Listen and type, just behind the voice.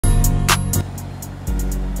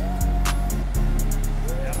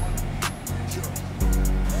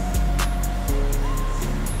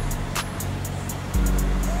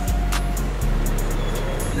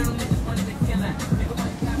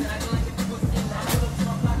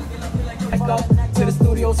Echo to the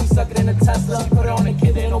studio, she suck it in a Tesla. She put it on the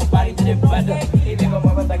kid, and nobody did it better. She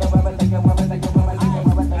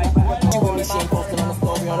ain't posting on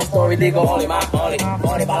the story, they go only my body,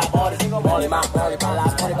 body by la body, only my body by la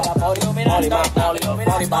body by la body, only my body,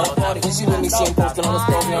 body by la body. When she with me, she ain't posting on the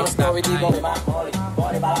story, they go only my body,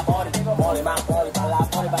 body by la body, only my body by la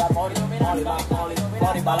body by la body, only my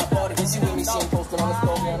body by la body. When she with me, she ain't posting on the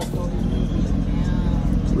story.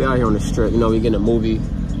 We out here on the strip, you know, we getting a movie.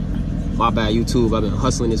 My bad, YouTube. I've been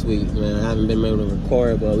hustling this week, man. I haven't been able to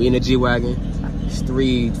record, but we in the G-Wagon. It's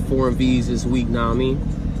 3 foreign V's this week, now I mean.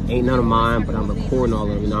 Ain't none of mine, but I'm recording all of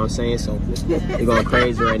them, you know what I'm saying? So, we're going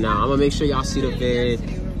crazy right now. I'm gonna make sure y'all see the vid.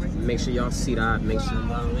 Make sure y'all see that. Make sure, you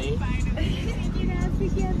know what I mean?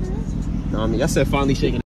 No, I mean, y'all said finally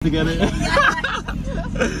shaking together. Diamond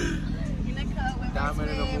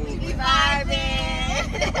of the movement.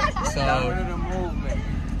 Diamond of the movement.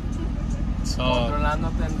 Controlando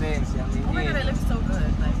tendencia, mi Oh my god, it looks so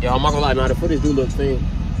good. Like, yo, I'm not gonna lie, nah, the footage do look thin.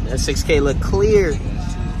 That 6K look clear.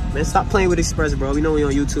 Man, stop playing with Express, bro. We know we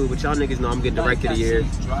on YouTube, but y'all niggas know I'm getting director of the year.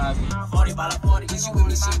 40 by la 40, she with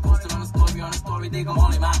me, she ain't posted on the story, they go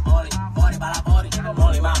only my body, 40 by la 40,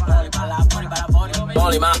 only my body by la 40 by la 40,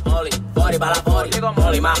 only my body, 40 by la 40,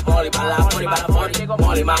 only my body by la 40 by la 40,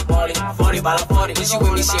 only my body, 40 by la 40. When she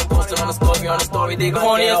with me, she ain't posted on the story, they go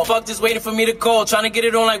horny as fuck, just waiting for me to call, trying to get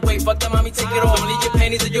it on like, wait, fuck that, mommy, take it off, leave your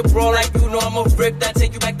panties and your bra like you know I'm a rip that,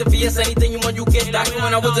 take you back to VS, anything you want, you get that.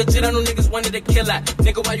 When I was a kid, I know niggas wanted to kill that,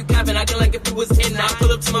 nigga, why you capping, acting like if you was in now,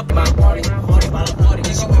 pull up to my body, 40 by la 40, when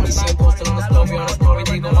she with me, she ain't posted on the story,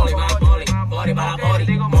 they go only my body, 40 by la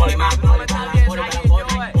 40, only my body by la 40 by la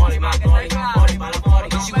 40, only my body, 40 by la 40,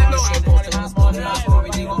 when she with me, she ain't posted on the story,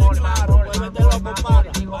 they go only my body.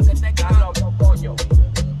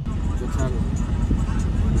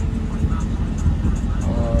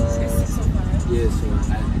 Yeah, so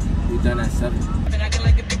we done at 7.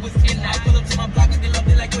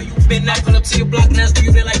 Been I pull up to your block and ask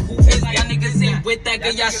you, they like, who is y'all niggas ain't with that,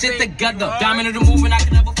 get y'all shit together. Diamond of the movement, I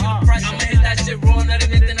can never feel the pressure. I'ma hit that shit raw, not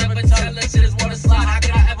anything ever tell that shit is water slide. How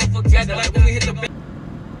can I ever forget it? Like when we hit the bed.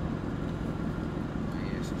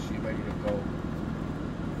 Yeah, so she ready to go.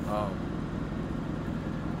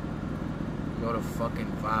 You know the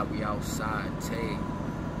fucking vibe, we outside, Tay.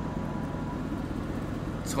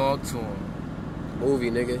 Talk to him.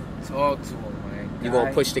 Movie, nigga. Talk to him, man. You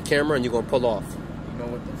gonna push the camera and you gonna pull off. You know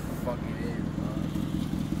what the fuck it is, bro.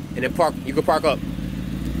 And then park, you can park up.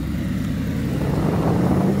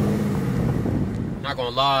 Not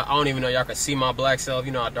gonna lie, I don't even know y'all can see my black self.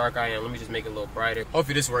 You know how dark I am. Let me just make it a little brighter.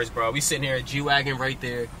 Hopefully this works, bro. We sitting here at G-Wagon right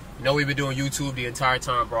there. You know we've been doing YouTube the entire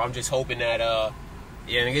time, bro. I'm just hoping that,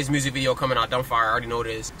 yeah, and his music video coming out, Dumbfire, I already know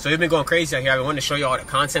this. So we've been going crazy out here. I've been wanting to show you all the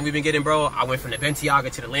content we've been getting, bro. I went from the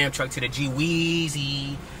Bentiaga to the Lamb Truck to the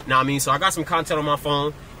G-Weezy. Know what I mean? So I got some content on my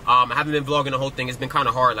phone. I haven't been vlogging the whole thing. It's been kind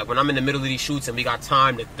of hard. Like when I'm in the middle of these shoots and we got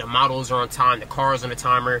time, the models are on time, the car's on the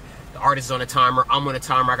timer, the artist is on a timer, I'm on a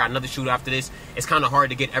timer, I got another shoot after this. It's kind of hard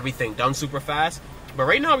to get everything done super fast. But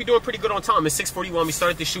right now we're doing pretty good on time. It's 6:41. We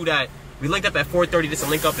started the shoot we linked up at 4:30 just to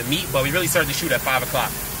link up and meet, but we really started the shoot at 5 o'clock.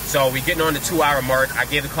 So we're getting on the 2-hour mark. I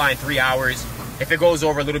gave the client 3 hours. If it goes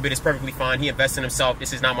over a little bit, it's perfectly fine. He invests in himself.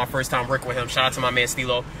 This is not my first time working with him. Shout out to my man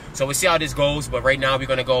Steelo. So we'll see how this goes. But right now we're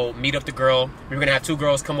gonna go meet up the girl. We're gonna have 2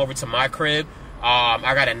 girls come over to my crib.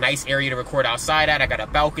 I got a nice area to record outside at. I got a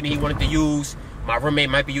balcony he wanted to use. My roommate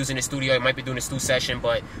might be using the studio. He might be doing a stew session,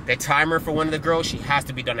 but the timer for one of the girls, she has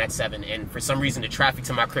to be done at 7. And for some reason, the traffic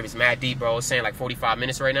to my crib is mad deep, bro. It's saying like 45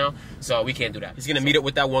 minutes right now, so we can't do that. He's gonna meet up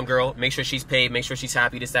with that one girl, make sure she's paid, make sure she's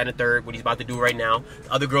happy, this, that, and the third, what he's about to do right now.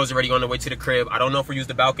 The other girls are already on their way to the crib. I don't know if we use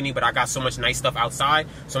the balcony, but I got so much nice stuff outside,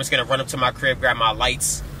 so I'm just gonna run up to my crib, grab my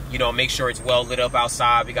lights, you know, make sure it's well lit up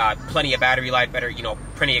outside. We got plenty of battery light, you know,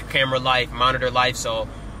 plenty of camera light, monitor light, so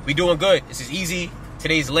we doing good. This is easy.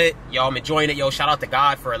 Today's lit. Yo, I'm enjoying it. Yo, shout out to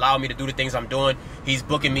God for allowing me to do the things I'm doing. He's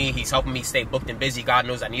booking me. He's helping me stay booked and busy. God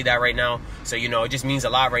knows I need that right now. So, you know, it just means a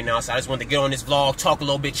lot right now. So I just wanted to get on this vlog, talk a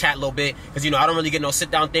little bit, chat a little bit. Because, you know, I don't really get no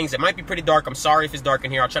sit-down things. It might be pretty dark. I'm sorry if it's dark in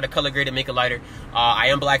here. I'll try to color grade it, make it lighter. I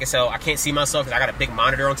am black as hell. I can't see myself because I got a big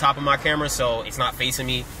monitor on top of my camera. So it's not facing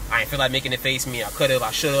me. I ain't feel like making it face me. I could have. I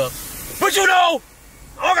should have. But, you know,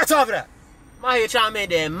 I don't got time for that. I'm out here trying to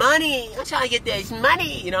make that money. I'm trying to get that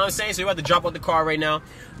money. You know what I'm saying? So we're about to drop out the car right now.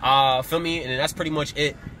 Feel me? And that's pretty much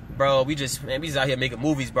it, bro. We just out here making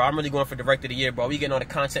movies, bro. I'm really going for director of the year, bro. We getting all the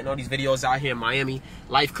content and all these videos out here in Miami.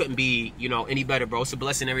 Life couldn't be, you know, any better, bro. It's a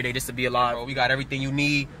blessing every day just to be alive, bro. We got everything you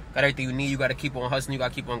need. Got everything you need. You got to keep on hustling. You got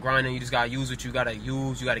to keep on grinding. You just got to use what you got to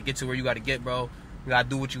use. You got to get to where you got to get, bro. You got to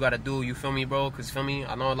do what you got to do. You feel me, bro? Because, feel me,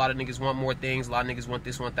 I know a lot of niggas want more things. A lot of niggas want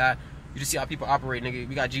this, want that. You just see how people operate, nigga.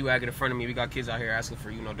 We got G-Wagon in front of me. We got kids out here asking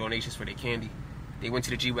for, you know, donations for their candy. They went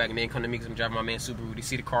to the G-Wagon. They ain't come to me because I'm driving my man Subaru. They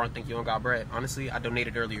see the car and think you don't got bread. Honestly, I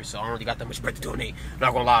donated earlier, so I don't really got that much bread to donate. I'm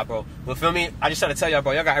not gonna lie, bro. But feel me? I just try to tell y'all,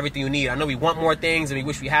 bro, y'all got everything you need. I know we want more things and we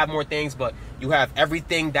wish we had more things, but you have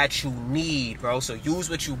everything that you need, bro. So use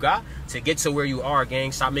what you got to get to where you are,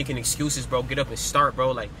 gang. Stop making excuses, bro. Get up and start,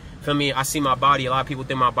 bro. Like, feel me? I see my body. A lot of people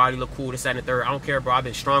think my body look cool, this, that, and the third. I don't care, bro. I've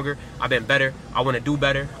been stronger. I've been better. I want to do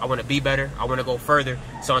better. I want to be better. I want to go further.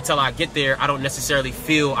 So until I get there, I don't necessarily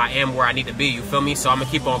feel I am where I need to be. You feel me? So I'm going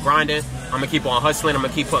to keep on grinding. I'm going to keep on hustling. I'm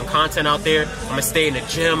going to keep putting content out there. I'm going to stay in the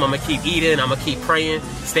gym. I'm going to keep eating. I'm going to keep praying.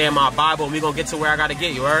 Stay in my Bible. And we're going to get to where I got to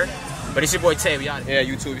get, you heard? But it's your boy Tay. We out here.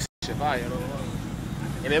 Yeah, YouTube. Shit, bye, you know.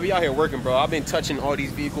 And man, we out here working, bro. I've been touching all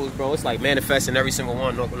these vehicles, bro. It's like manifesting every single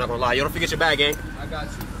one. No, I'm not going to lie. Yo, don't forget your bag, gang. I got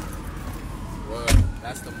you.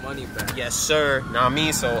 That's the money back. Yes, sir. Know what I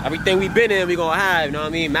mean? So everything we been in, we gonna have, you know what I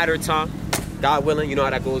mean? Matter of time. God willing, you know how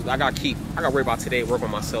that goes. I gotta worry about today, work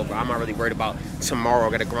on myself, but I'm not really worried about tomorrow.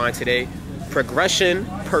 I gotta grind today. Progression,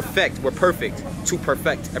 perfect. We're perfect. To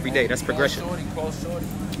perfect every day. That's progression. Call shorty.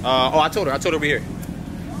 Oh, I told her over here.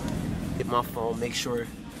 Hit my phone, make sure.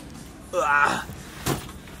 Let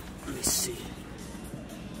me see.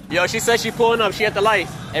 Yo, she said she pulling up. She at the light.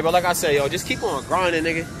 Hey, bro, like I said, yo, just keep on grinding,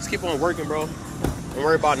 nigga. Just keep on working, bro. Don't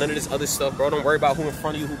worry about none of this other stuff, bro. Don't worry about who in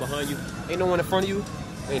front of you, who behind you. Ain't no one in front of you.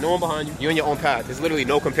 Ain't no one behind you. You're on your own path. There's literally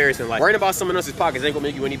no comparison. Like, worrying about someone else's pockets ain't gonna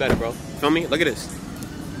make you any better, bro. Feel me? Look at this.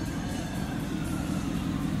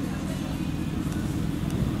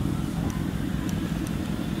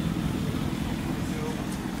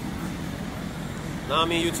 Know what I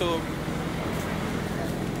mean, YouTube?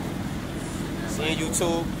 Seeing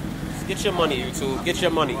YouTube. Just get your money, YouTube. Get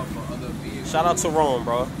your money. Shout out to Rome,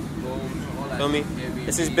 bro. Feel me?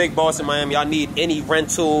 This is Big Boss in Miami. Y'all need any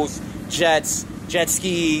rentals, jets, jet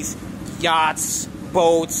skis, yachts,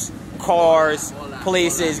 boats, cars,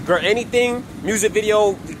 places, anything, music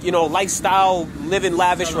video, you know, lifestyle, living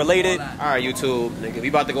lavish related. All right, YouTube, nigga, we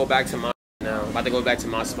about to go back to my now. About to go back to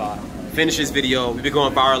my spot. Finish this video. We've been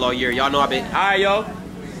going viral all year. Y'all know I've been. All right, yo.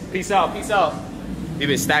 Peace out. Peace out. We've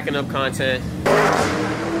been stacking up content.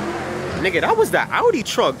 Nigga, that was the Audi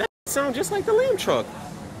truck. That sounds just like the Lamb truck.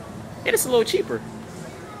 And it's a little cheaper.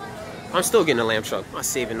 I'm still getting a Lamb truck. I'm not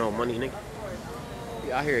saving no money, nigga.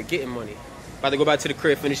 We out here getting money. About to go back to the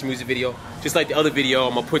crib, finish the music video. Just like the other video,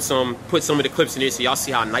 I'm gonna put some of the clips in there so y'all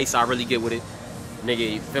see how nice I really get with it.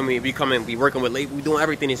 Nigga, you feel me? We working with label, we doing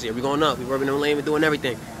everything this year. We going up, we working on label, we doing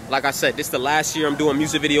everything. Like I said, this is the last year I'm doing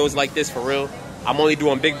music videos like this for real. I'm only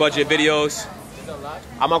doing big budget videos.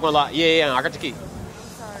 I'm not gonna lie. Yeah, I got the key.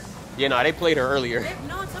 Sorry. Yeah, nah, they played her earlier.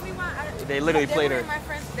 No, tell me why. They literally played her.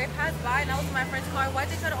 They passed by and I was in my friend's car. Why'd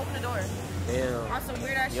they try to open the door? Damn. On some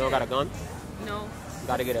weird ass shit. You don't got a gun? No. You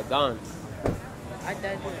gotta get a gun. I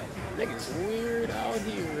did. Niggas weird out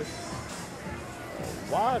here.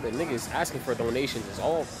 Why the niggas asking for donations is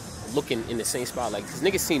all looking in the same spot. Like, cause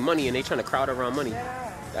niggas see money and they trying to crowd around money.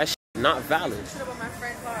 Yeah. That shit not valid. You should have bought my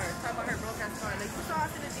friend's car. Talk about her broke ass car. Like, you saw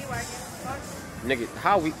us in the G-Wagon. Nigga,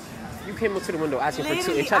 how we... You came up to the window asking for $2.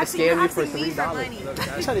 They tried to scam you for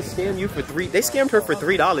 $3. They tried to scam you for $3. They scammed her for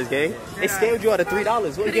 $3, gang. They scammed you out of $3.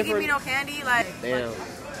 What did they give me no candy? Like, damn.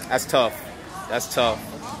 That's tough. That's tough.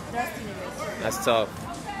 That's tough.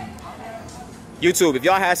 YouTube, if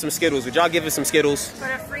y'all had some Skittles, would y'all give us some Skittles? For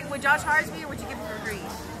the free, would y'all charge me or would you give it for free?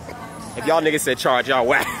 If y'all niggas said charge, y'all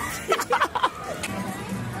whack. Okay,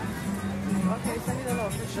 send me the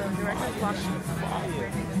location.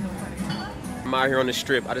 I'm out here on the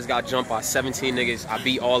strip. I just got jumped by 17 niggas. I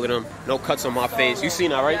beat all of them. No cuts on my face. You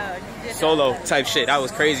seen that, right? Yeah, Solo type shit. That was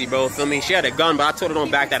crazy, bro. Feel me? She had a gun, but I told her don't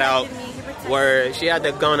back that out. Where she had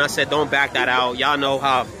the gun, I said don't back that out. Y'all know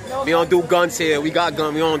how we don't do guns here. We got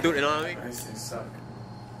guns. We don't do it. You know what I mean?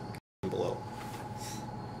 Below.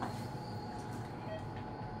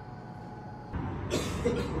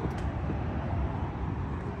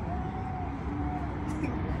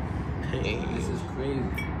 Hey. This is crazy.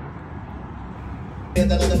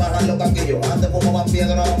 Donde bajan los caquillos, antes fumaban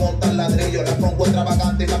piedra, ahora montan ladrillo. La pongo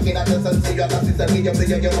extravagante, imagínate sencillo, hasta sin cerquillo,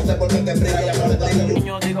 brillo, yo no sé por qué que brilla, por el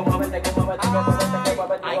brillo. Digo, muévete, que muévete, que muévete,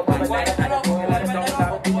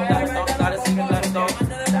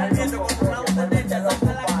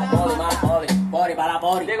 Body para la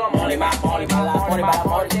body, digo mole más body para la body para la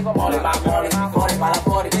body, digo mole más body para la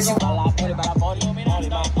body, this you para la body para la body, mole más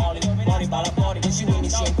body para la body, this you when you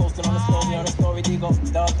shit posted on the story, digo don't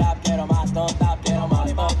stop, quiero más, don't stop, quiero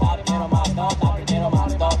más, don't stop, quiero más, don't stop, quiero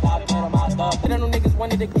más, don't stop, quiero más, don't stop. I know niggas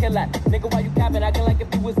wanted to kill that, nigga why you capping, acting like if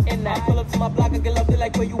you was in that. Pull up to my block and get loved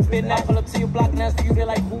like where you been at. Pull up to your block and ask you, they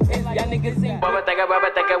like who is y'all niggas in.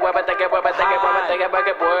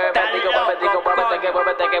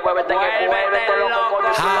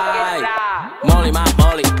 Molly, my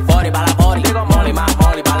Molly, 40 para 40. Molly, my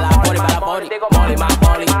Molly, para 40 para 40. Molly, my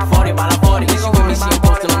Molly, 40 para 40. She with me, she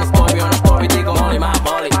posting on the story, digo Molly, my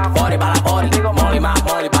Molly, 40 para 40. Molly, my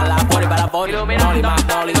Molly, para 40 para 40. Molly, my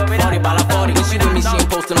Molly, 40 para 40. She with me, she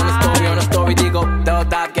posting on the story, digo todo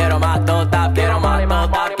tap, quiero más, todo tap, quiero más, todo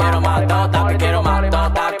tap, quiero más, todo tap, quiero más,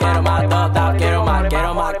 todo tap, quiero más, todo tap, quiero más,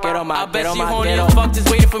 quiero más, quiero más. I bet she horny as fuck, just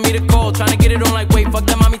waiting for me to call, trying to get it on like wait, fuck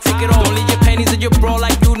that mommy, take it all. Don't leave your panties in your bra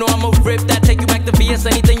like you know I'ma rip that, take you back to VS,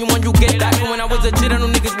 anything you want you get that. When I was a kid I know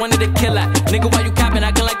niggas wanted to kill that. Nigga why you capping,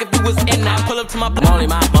 acting like if you was in that. Pull up to my Molly,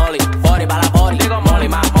 my Molly, 40 para 40. Molly,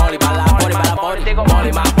 my Molly, para 40 para 40.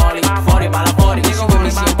 Molly, my Molly, 40 para 40. She with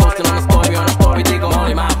me, she posting on the story, digo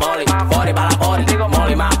Molly, my Molly, 40 para 40.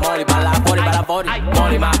 Molly, my Molly, para 40 para 40.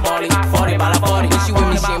 Molly, my Molly, 40 para 40.